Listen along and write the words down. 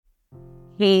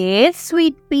Hey,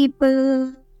 sweet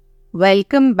people!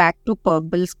 Welcome back to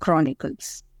Purple's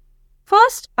Chronicles.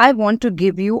 First, I want to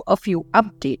give you a few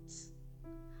updates.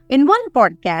 In one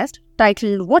podcast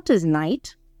titled What is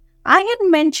Night, I had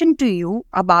mentioned to you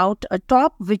about a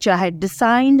top which I had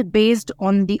designed based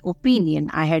on the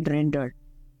opinion I had rendered.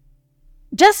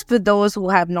 Just for those who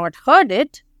have not heard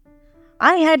it,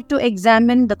 I had to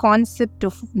examine the concept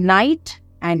of night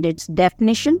and its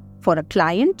definition for a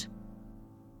client.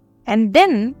 And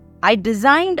then I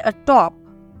designed a top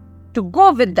to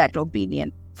go with that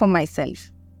opinion for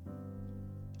myself.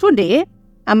 Today,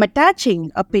 I'm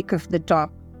attaching a pic of the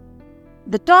top.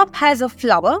 The top has a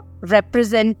flower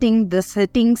representing the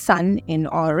setting sun in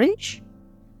orange,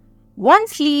 one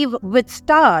sleeve with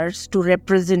stars to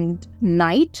represent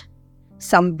night,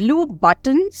 some blue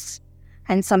buttons,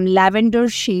 and some lavender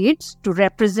shades to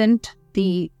represent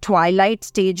the twilight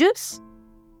stages.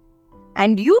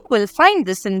 And you will find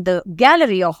this in the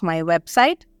gallery of my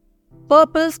website,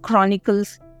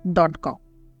 purpleschronicles.com.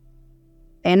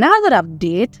 Another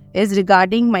update is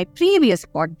regarding my previous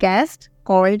podcast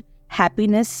called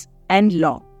Happiness and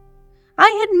Law. I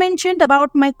had mentioned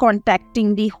about my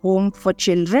contacting the Home for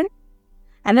Children,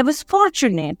 and I was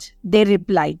fortunate they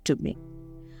replied to me.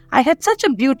 I had such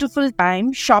a beautiful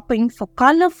time shopping for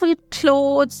colorful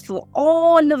clothes for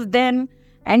all of them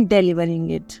and delivering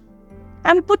it.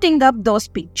 I'm putting up those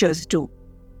pictures too.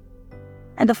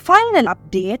 And the final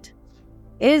update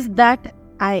is that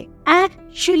I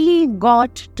actually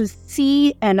got to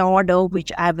see an order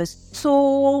which I was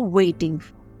so waiting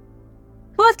for.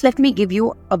 First, let me give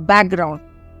you a background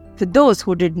for those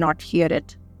who did not hear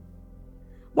it.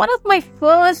 One of my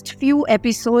first few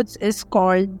episodes is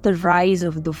called The Rise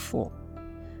of the Four.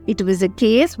 It was a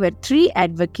case where 3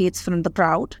 advocates from the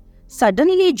crowd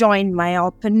suddenly joined my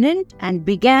opponent and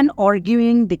began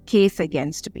arguing the case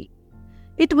against me.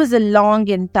 It was a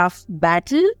long and tough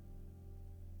battle,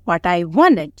 but I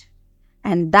won it,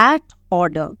 and that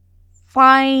order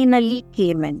finally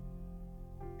came in.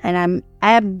 And I'm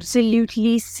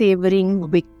absolutely savoring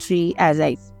victory as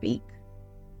I speak.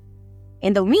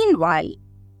 In the meanwhile,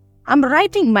 I'm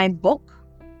writing my book,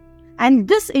 and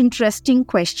this interesting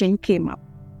question came up.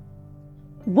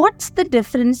 What's the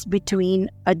difference between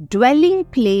a dwelling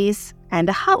place and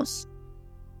a house?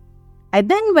 I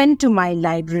then went to my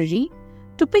library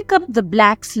to pick up the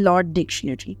Black's Law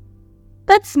Dictionary.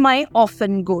 That's my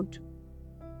often go-to.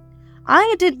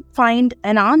 I did find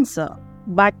an answer,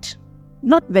 but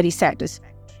not very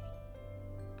satisfactory.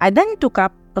 I then took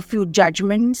up a few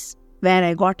judgments where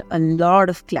I got a lot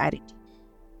of clarity.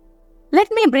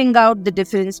 Let me bring out the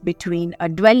difference between a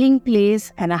dwelling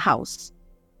place and a house.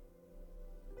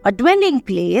 A dwelling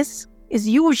place is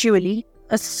usually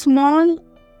a small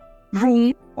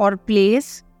room or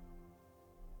place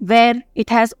where it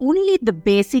has only the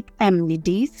basic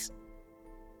amenities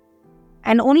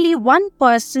and only one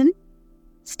person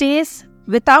stays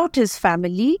without his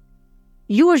family,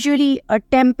 usually a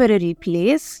temporary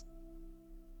place,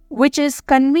 which is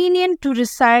convenient to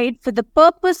reside for the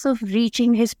purpose of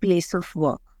reaching his place of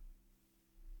work.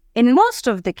 In most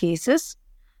of the cases,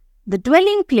 the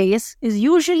dwelling place is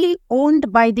usually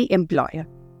owned by the employer.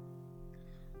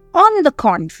 On the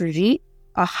contrary,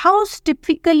 a house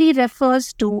typically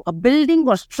refers to a building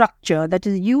or structure that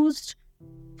is used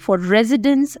for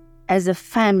residence as a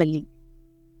family.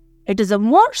 It is a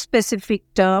more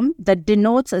specific term that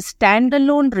denotes a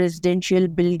standalone residential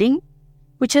building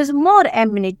which has more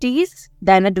amenities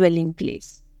than a dwelling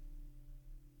place.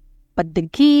 But the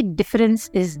key difference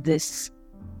is this.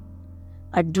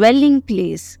 A dwelling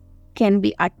place can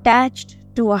be attached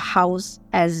to a house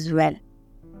as well.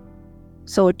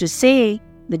 So to say,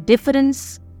 the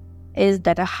difference is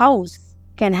that a house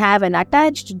can have an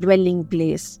attached dwelling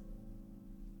place,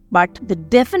 but the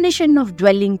definition of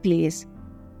dwelling place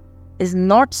is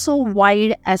not so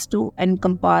wide as to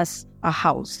encompass a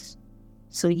house.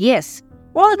 So yes,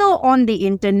 although on the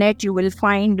internet you will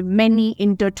find many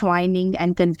intertwining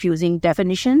and confusing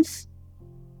definitions,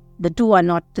 the two are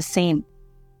not the same.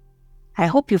 I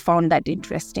hope you found that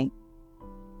interesting.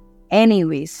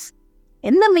 Anyways,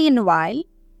 in the meanwhile,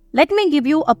 let me give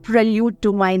you a prelude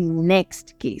to my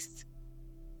next case.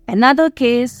 Another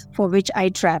case for which I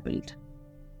traveled.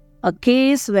 A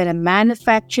case where a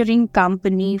manufacturing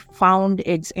company found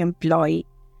its employee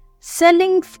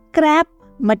selling scrap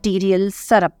material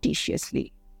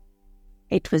surreptitiously.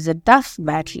 It was a tough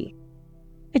battle.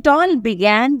 It all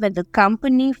began when the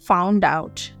company found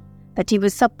out that he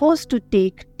was supposed to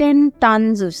take 10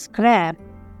 tons of scrap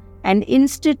and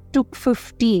instead took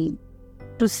 15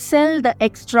 to sell the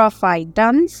extra 5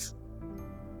 tons.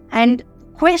 And the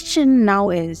question now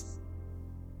is,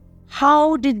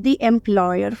 how did the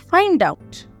employer find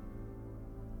out?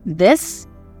 This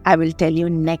I will tell you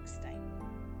next time.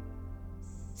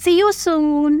 See you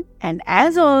soon, and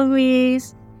as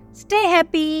always, stay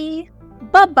happy.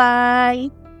 Bye-bye.